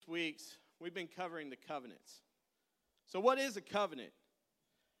weeks, we've been covering the covenants. So what is a covenant?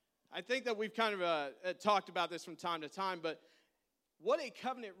 I think that we've kind of talked about this from time to time, but what a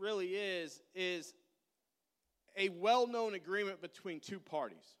covenant really is a well-known agreement between two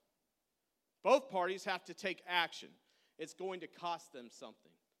parties. Both parties have to take action. It's going to cost them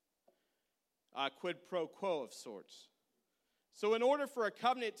something. Quid pro quo of sorts. So in order for a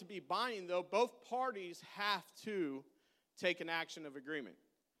covenant to be binding, though, both parties have to take an action of agreement.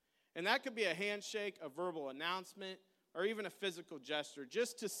 And that could be a handshake, a verbal announcement, or even a physical gesture,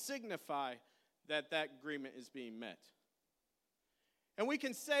 just to signify that that agreement is being met. And we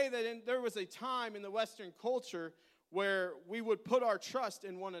can say that there was a time in the Western culture where we would put our trust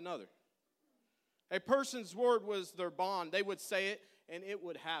in one another. A person's word was their bond. They would say it, and it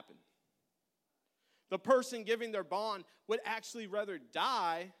would happen. The person giving their bond would actually rather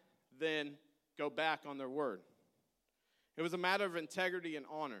die than go back on their word. It was a matter of integrity and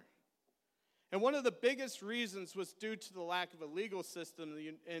honor. And one of the biggest reasons was due to the lack of a legal system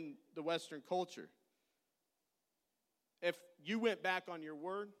in the Western culture. If you went back on your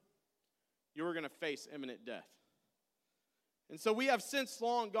word, you were going to face imminent death. And so we have since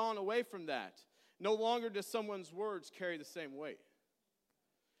long gone away from that. No longer does someone's words carry the same weight.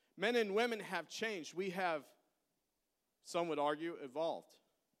 Men and women have changed. We have, some would argue, evolved.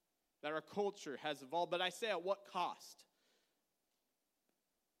 That our culture has evolved. But I say at what cost?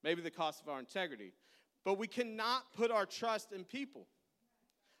 Maybe the cost of our integrity. But we cannot put our trust in people.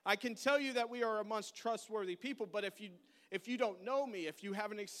 I can tell you that we are amongst trustworthy people, but if you don't know me, if you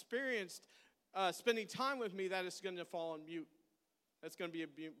haven't experienced spending time with me, that is going to fall on mute. That's going to be a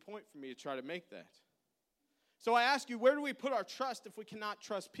mute point for me to try to make that. So I ask you, where do we put our trust if we cannot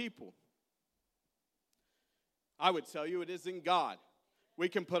trust people? I would tell you it is in God we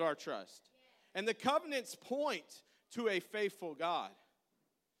can put our trust. And the covenants point to a faithful God.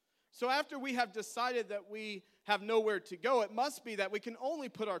 So after we have decided that we have nowhere to go, it must be that we can only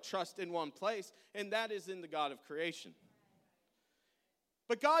put our trust in one place, and that is in the God of creation.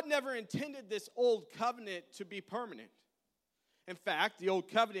 But God never intended this old covenant to be permanent. In fact, the old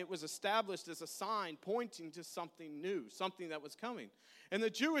covenant was established as a sign pointing to something new, something that was coming. And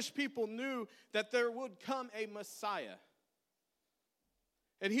the Jewish people knew that there would come a Messiah.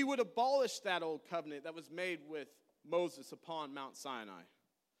 And he would abolish that old covenant that was made with Moses upon Mount Sinai.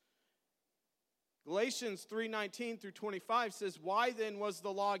 Galatians 3:19 through 25 says, "Why then was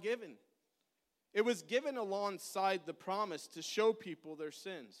the law given? It was given alongside the promise to show people their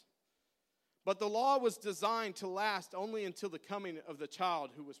sins. But the law was designed to last only until the coming of the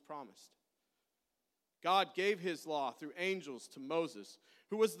child who was promised. God gave his law through angels to Moses,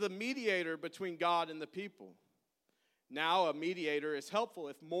 who was the mediator between God and the people. Now a mediator is helpful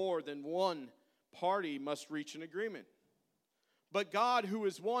if more than one party must reach an agreement. But God, who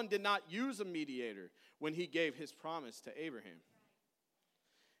is one, did not use a mediator when he gave his promise to Abraham."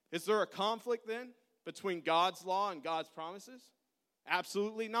 Is there a conflict then between God's law and God's promises?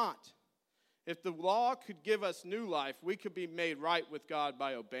 Absolutely not. If the law could give us new life, we could be made right with God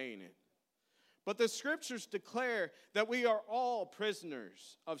by obeying it. But the scriptures declare that we are all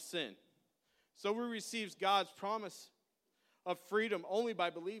prisoners of sin. So we receive God's promise of freedom only by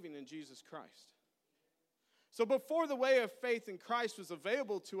believing in Jesus Christ. So before the way of faith in Christ was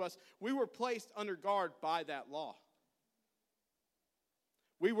available to us, we were placed under guard by that law.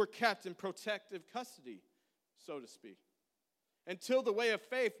 We were kept in protective custody, so to speak, until the way of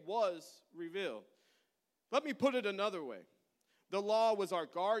faith was revealed. Let me put it another way. The law was our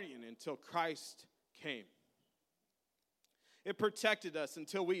guardian until Christ came. It protected us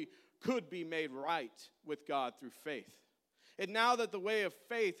until we could be made right with God through faith. And now that the way of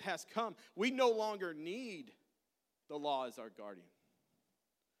faith has come, we no longer need the law as our guardian.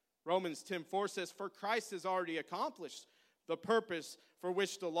 Romans 10:4 says, "For Christ has already accomplished the purpose for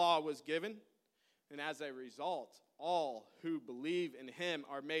which the law was given, and as a result, all who believe in him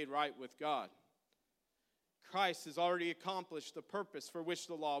are made right with God." Christ has already accomplished the purpose for which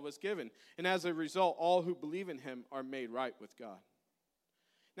the law was given, and as a result, all who believe in him are made right with God.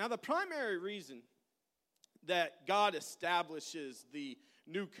 Now, the primary reason that God establishes the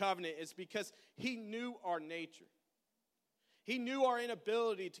new covenant is because he knew our nature. He knew our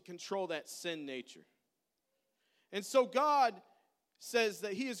inability to control that sin nature. And so God says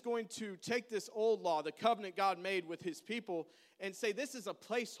that he is going to take this old law, the covenant God made with his people, and say this is a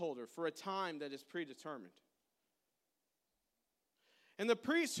placeholder for a time that is predetermined. And the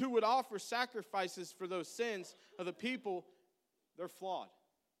priests who would offer sacrifices for those sins of the people, they're flawed.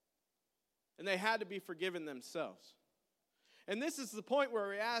 And they had to be forgiven themselves. And this is the point where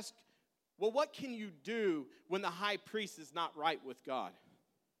we ask, well, what can you do when the high priest is not right with God?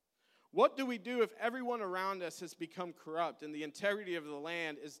 What do we do if everyone around us has become corrupt and the integrity of the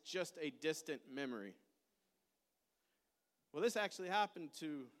land is just a distant memory? Well, this actually happened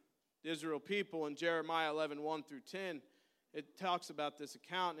to the Israel people in Jeremiah 11:1 through 10. It talks about this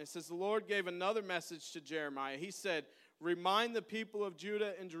account, and it says, the Lord gave another message to Jeremiah. He said, remind the people of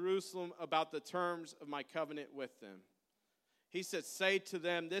Judah and Jerusalem about the terms of my covenant with them. He said, say to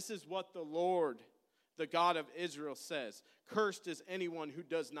them, this is what the Lord, the God of Israel, says. Cursed is anyone who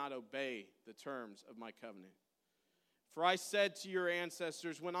does not obey the terms of my covenant. For I said to your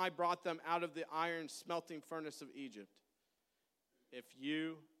ancestors when I brought them out of the iron smelting furnace of Egypt, if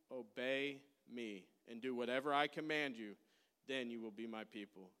you obey me and do whatever I command you, then you will be my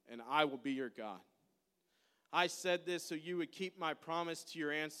people, and I will be your God. I said this so you would keep my promise to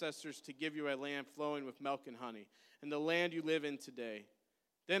your ancestors to give you a land flowing with milk and honey, and the land you live in today.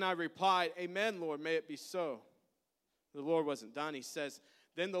 Then I replied, amen, Lord, may it be so. The Lord wasn't done. He says,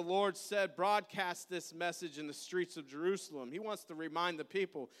 then the Lord said, broadcast this message in the streets of Jerusalem. He wants to remind the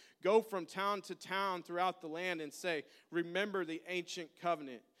people, go from town to town throughout the land and say, remember the ancient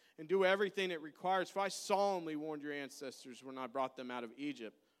covenant and do everything it requires. For I solemnly warned your ancestors when I brought them out of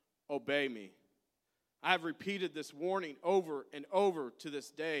Egypt, obey me. I have repeated this warning over and over to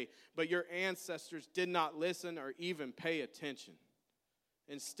this day, but your ancestors did not listen or even pay attention.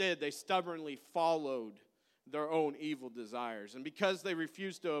 Instead, they stubbornly followed their own evil desires. And because they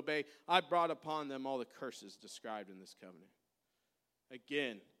refused to obey, I brought upon them all the curses described in this covenant.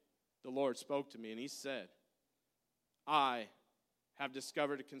 Again, the Lord spoke to me, and he said, I have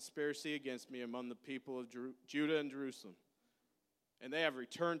discovered a conspiracy against me among the people of Judah and Jerusalem. And they have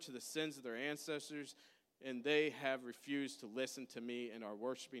returned to the sins of their ancestors, and they have refused to listen to me and are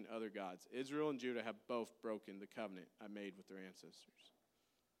worshiping other gods. Israel and Judah have both broken the covenant I made with their ancestors.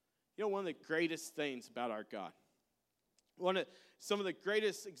 You know, one of the greatest things about our God, some of the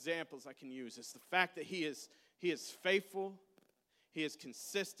greatest examples I can use is the fact that he is faithful, he is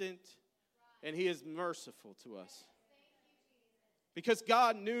consistent, and he is merciful to us. Because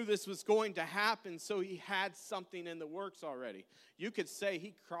God knew this was going to happen, so he had something in the works already. You could say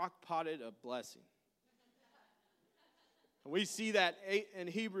he crock-potted a blessing. And we see that in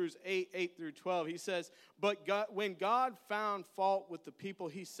Hebrews 8 through 12. He says, but God, when God found fault with the people,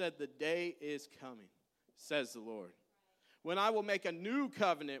 he said, the day is coming, says the Lord, when I will make a new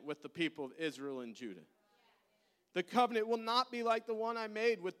covenant with the people of Israel and Judah. The covenant will not be like the one I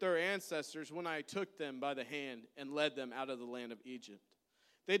made with their ancestors when I took them by the hand and led them out of the land of Egypt.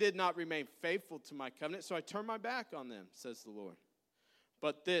 They did not remain faithful to my covenant, so I turned my back on them, says the Lord.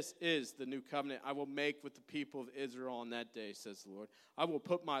 But this is the new covenant I will make with the people of Israel on that day, says the Lord. I will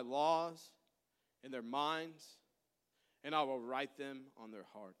put my laws in their minds, and I will write them on their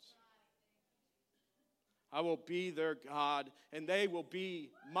hearts. I will be their God, and they will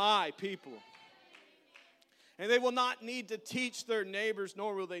be my people. And they will not need to teach their neighbors,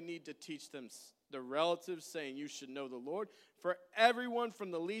 nor will they need to teach them their relatives, saying, you should know the Lord. For everyone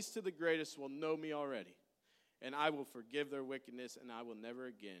from the least to the greatest will know me already. And I will forgive their wickedness, and I will never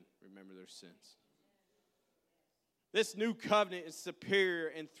again remember their sins. This new covenant is superior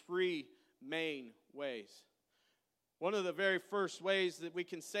in three main ways. One of the very first ways that we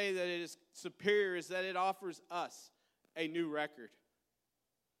can say that it is superior is that it offers us a new record.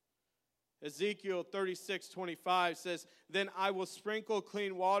 Ezekiel 36:25 says, then I will sprinkle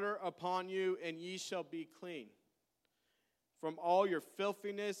clean water upon you, and ye shall be clean. From all your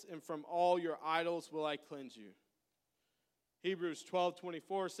filthiness and from all your idols will I cleanse you. Hebrews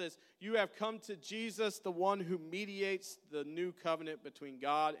 12:24 says, you have come to Jesus, the one who mediates the new covenant between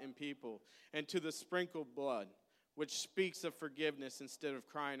God and people, and to the sprinkled blood, which speaks of forgiveness instead of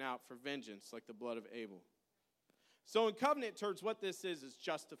crying out for vengeance like the blood of Abel. So in covenant terms, what this is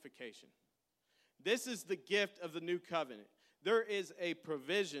justification. This is the gift of the new covenant. There is a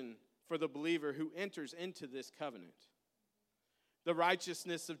provision for the believer who enters into this covenant. The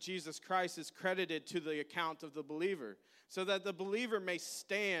righteousness of Jesus Christ is credited to the account of the believer, so that the believer may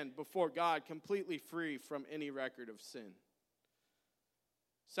stand before God completely free from any record of sin.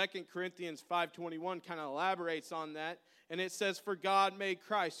 2 Corinthians 5:21 kind of elaborates on that, and it says, for God made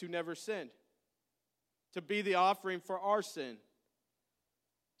Christ, who never sinned, to be the offering for our sin,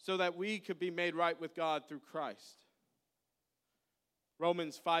 so that we could be made right with God through Christ.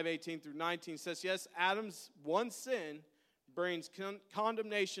 Romans 5:18 through 19 says, yes, Adam's one sin brings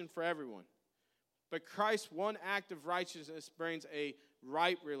condemnation for everyone. But Christ's one act of righteousness brings a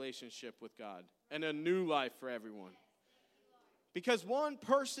right relationship with God and a new life for everyone. Because one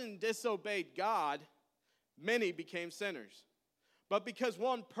person disobeyed God, many became sinners. But because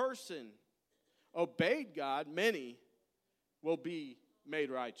one person obeyed God, many will be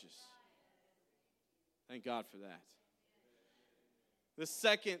made righteous. Thank God for that. The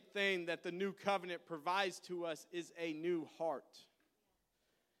second thing that the new covenant provides to us is a new heart.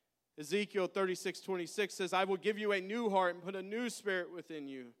 Ezekiel 36:26 says, I will give you a new heart and put a new spirit within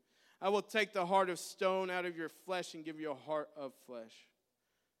you. I will take the heart of stone out of your flesh and give you a heart of flesh.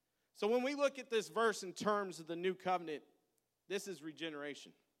 So when we look at this verse in terms of the new covenant, this is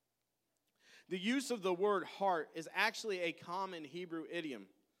regeneration. The use of the word heart is actually a common Hebrew idiom.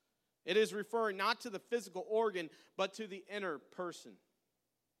 It is referring not to the physical organ, but to the inner person,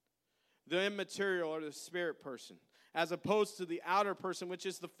 the immaterial or the spirit person, as opposed to the outer person, which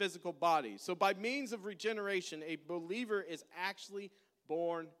is the physical body. So by means of regeneration, a believer is actually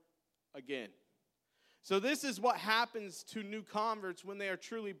born again. So this is what happens to new converts when they are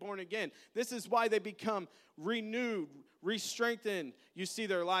truly born again. This is why they become renewed, re-strengthened. You see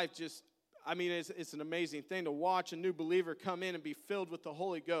their life just, it's an amazing thing to watch a new believer come in and be filled with the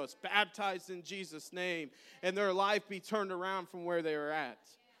Holy Ghost, baptized in Jesus' name, and their life be turned around from where they were at.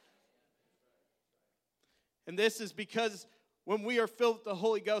 And this is because when we are filled with the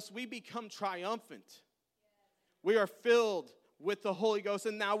Holy Ghost, we become triumphant. We are filled with the Holy Ghost,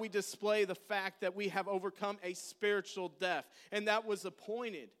 and now we display the fact that we have overcome a spiritual death, and that was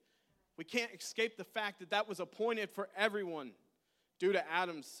appointed. We can't escape the fact that that was appointed for everyone due to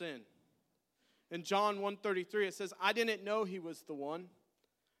Adam's sin. In John 1:33, it says, I didn't know he was the one,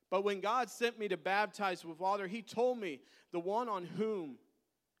 but when God sent me to baptize with water, he told me, the one on whom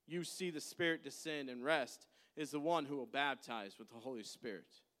you see the Spirit descend and rest is the one who will baptize with the Holy Spirit.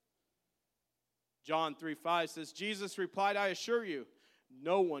 John 3:5 says, Jesus replied, I assure you,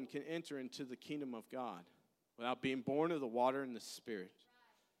 no one can enter into the kingdom of God without being born of the water and the Spirit.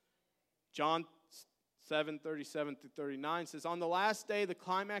 John 7:37-39 says, on the last day, the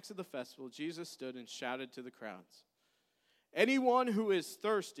climax of the festival, Jesus stood and shouted to the crowds, anyone who is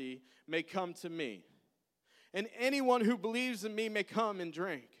thirsty may come to me, and anyone who believes in me may come and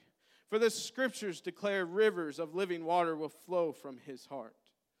drink. For the scriptures declare rivers of living water will flow from his heart.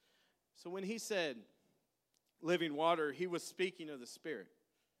 So when he said living water, he was speaking of the Spirit,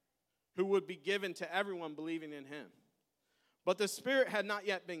 who would be given to everyone believing in him. But the Spirit had not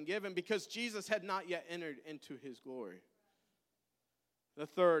yet been given because Jesus had not yet entered into his glory. The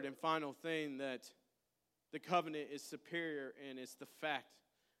third and final thing that the covenant is superior in is the fact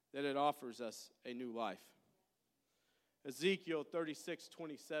that it offers us a new life. Ezekiel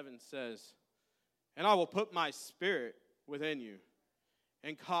 36:27 says, and I will put my Spirit within you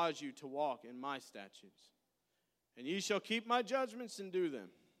and cause you to walk in my statutes. And ye shall keep my judgments and do them.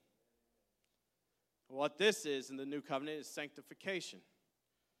 What this is in the new covenant is sanctification.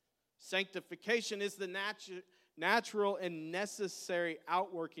 Sanctification is the natural and necessary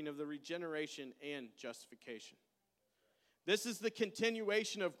outworking of the regeneration and justification. This is the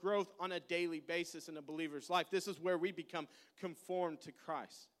continuation of growth on a daily basis in a believer's life. This is where we become conformed to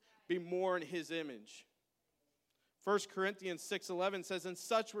Christ, be more in his image. 1 Corinthians 6:11 says, and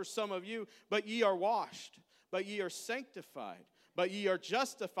such were some of you, but ye are washed, but ye are sanctified, but ye are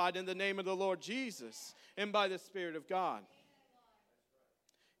justified in the name of the Lord Jesus and by the Spirit of God.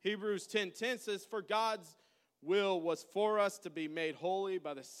 Hebrews 10:10 says, for God's will was for us to be made holy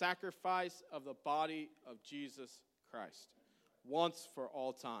by the sacrifice of the body of Jesus Christ, once for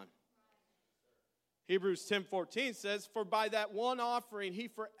all time. Hebrews 10:14 says, for by that one offering he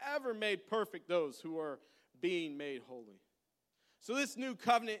forever made perfect those who are being made holy. So this new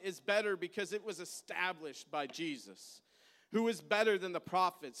covenant is better because it was established by Jesus, who is better than the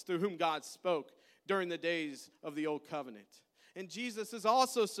prophets through whom God spoke during the days of the old covenant. And Jesus is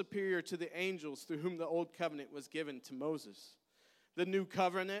also superior to the angels through whom the old covenant was given to Moses. The new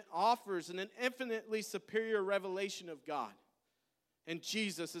covenant offers an infinitely superior revelation of God. And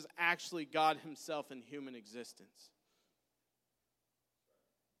Jesus is actually God himself in human existence.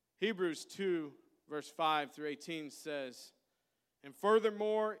 Hebrews 2, verse 5-18 says, and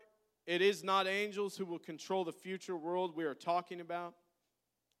furthermore, it is not angels who will control the future world we are talking about.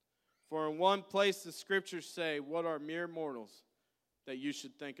 For in one place the scriptures say, what are mere mortals that you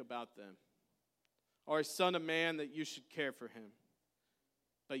should think about them? Or a son of man that you should care for him?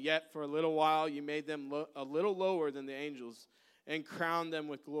 But yet for a little while you made them a little lower than the angels and crowned them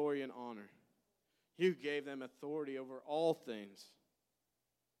with glory and honor. You gave them authority over all things.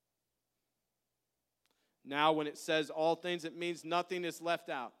 Now when it says all things, it means nothing is left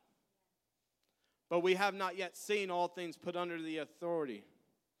out. But we have not yet seen all things put under the authority.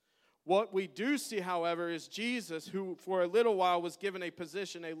 What we do see, however, is Jesus, who for a little while was given a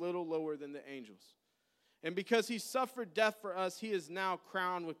position a little lower than the angels. And because he suffered death for us, he is now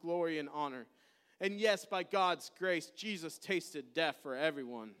crowned with glory and honor. And yes, by God's grace, Jesus tasted death for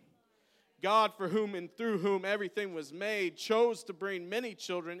everyone. God, for whom and through whom everything was made, chose to bring many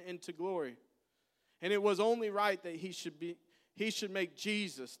children into glory. And it was only right that he should make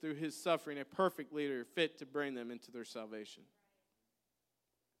Jesus, through his suffering, a perfect leader, fit to bring them into their salvation.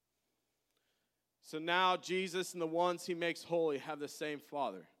 So now Jesus and the ones he makes holy have the same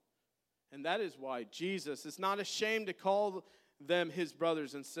Father. And that is why Jesus is not ashamed to call them his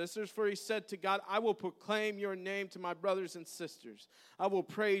brothers and sisters, for he said to God, I will proclaim your name to my brothers and sisters. I will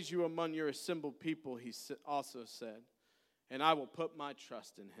praise you among your assembled people, he also said, and I will put my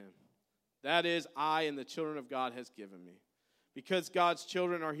trust in him. That is, I and the children of God has given me. Because God's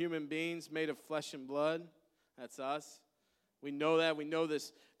children are human beings made of flesh and blood, that's us. We know that. We know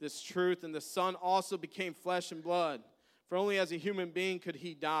this truth. And the Son also became flesh and blood. For only as a human being could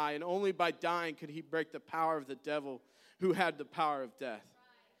he die, and only by dying could he break the power of the devil who had the power of death.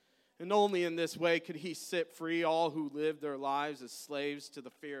 And only in this way could he set free all who lived their lives as slaves to the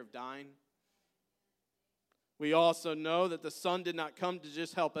fear of dying. We also know that the Son did not come to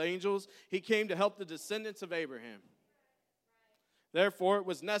just help angels. He came to help the descendants of Abraham. Therefore, it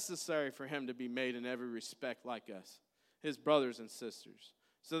was necessary for him to be made in every respect like us, his brothers and sisters,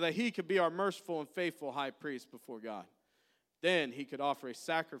 so that he could be our merciful and faithful high priest before God. Then he could offer a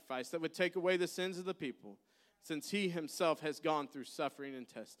sacrifice that would take away the sins of the people, since he himself has gone through suffering and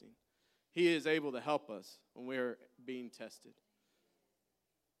testing. He is able to help us when we are being tested.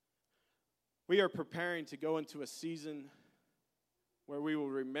 We are preparing to go into a season where we will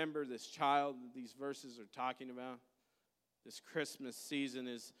remember this child that these verses are talking about. This Christmas season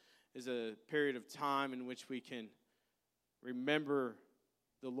is a period of time in which we can remember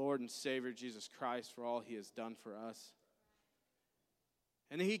the Lord and Savior Jesus Christ for all he has done for us.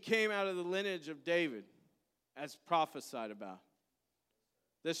 And he came out of the lineage of David, as prophesied about.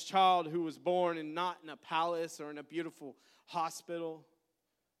 This child who was born not in a palace or in a beautiful hospital,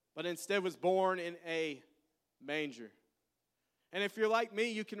 but instead was born in a manger. And if you're like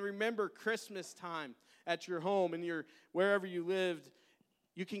me, you can remember Christmas time at your home and wherever you lived.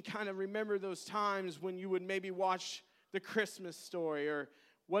 You can kind of remember those times when you would maybe watch the Christmas story or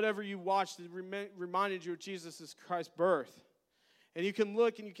whatever you watched that reminded you of Jesus Christ's birth. And you can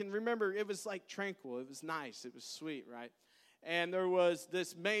look and you can remember it was like tranquil. It was nice. It was sweet, right? And there was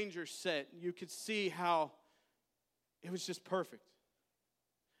this manger set. You could see how it was just perfect.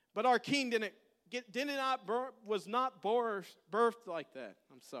 But our king was not birthed like that.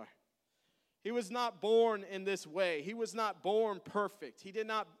 I'm sorry. He was not born in this way. He was not born perfect. He did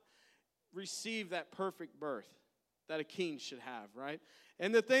not receive that perfect birth that a king should have, right?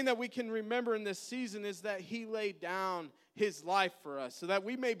 And the thing that we can remember in this season is that he laid down his life for us so that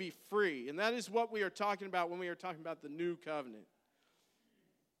we may be free. And that is what we are talking about when we are talking about the new covenant.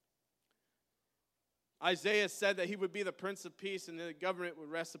 Isaiah said that he would be the Prince of Peace and the government would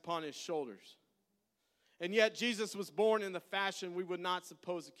rest upon his shoulders. And yet Jesus was born in the fashion we would not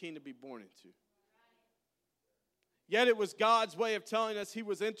suppose a king to be born into. Yet it was God's way of telling us he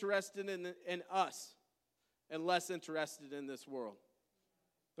was interested in us and less interested in this world.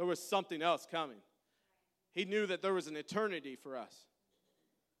 There was something else coming. He knew that there was an eternity for us.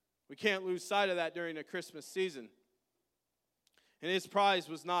 We can't lose sight of that during the Christmas season. And his prize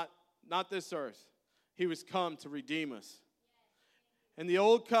was not this earth. He was come to redeem us. And the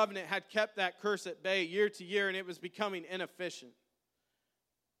old covenant had kept that curse at bay year to year, and it was becoming inefficient.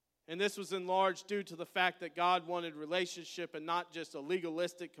 And this was in large due to the fact that God wanted relationship and not just a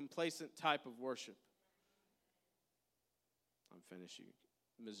legalistic, complacent type of worship. I'm finished. You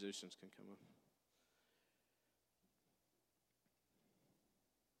musicians can come up.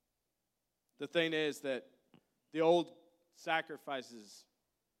 The thing is that the old sacrifices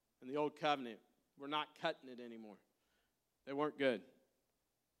and the old covenant were not cutting it anymore. They weren't good.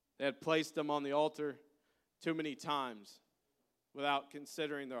 They had placed them on the altar too many times without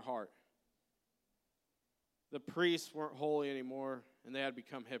considering their heart. The priests weren't holy anymore, and they had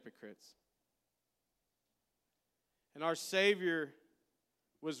become hypocrites. And our Savior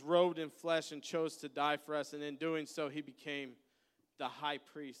was robed in flesh and chose to die for us, and in doing so, he became the high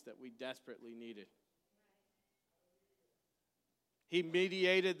priest that we desperately needed. He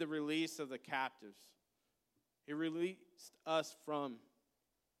mediated the release of the captives. He released us from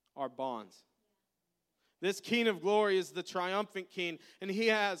our bonds. This King of glory is the triumphant King, and he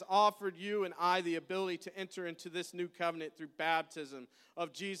has offered you and I the ability to enter into this new covenant through baptism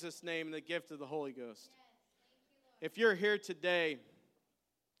of Jesus' name and the gift of the Holy Ghost. If you're here today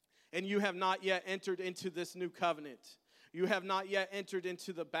and you have not yet entered into this new covenant, you have not yet entered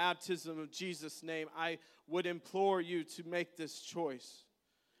into the baptism of Jesus' name, I would implore you to make this choice.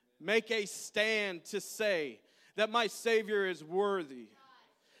 Make a stand to say that my Savior is worthy,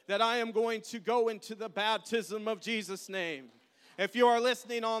 that I am going to go into the baptism of Jesus' name. If you are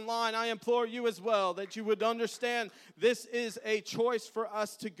listening online, I implore you as well that you would understand this is a choice for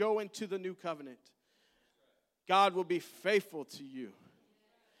us to go into the new covenant. God will be faithful to you.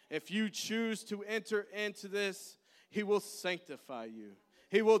 If you choose to enter into this, He will sanctify you.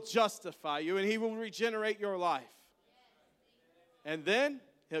 He will justify you, and He will regenerate your life. And then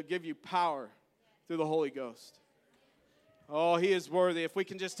He'll give you power through the Holy Ghost. Oh, He is worthy. If we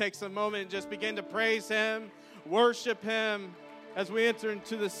can just take some moment and just begin to praise Him, worship Him as we enter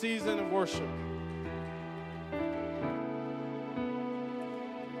into the season of worship.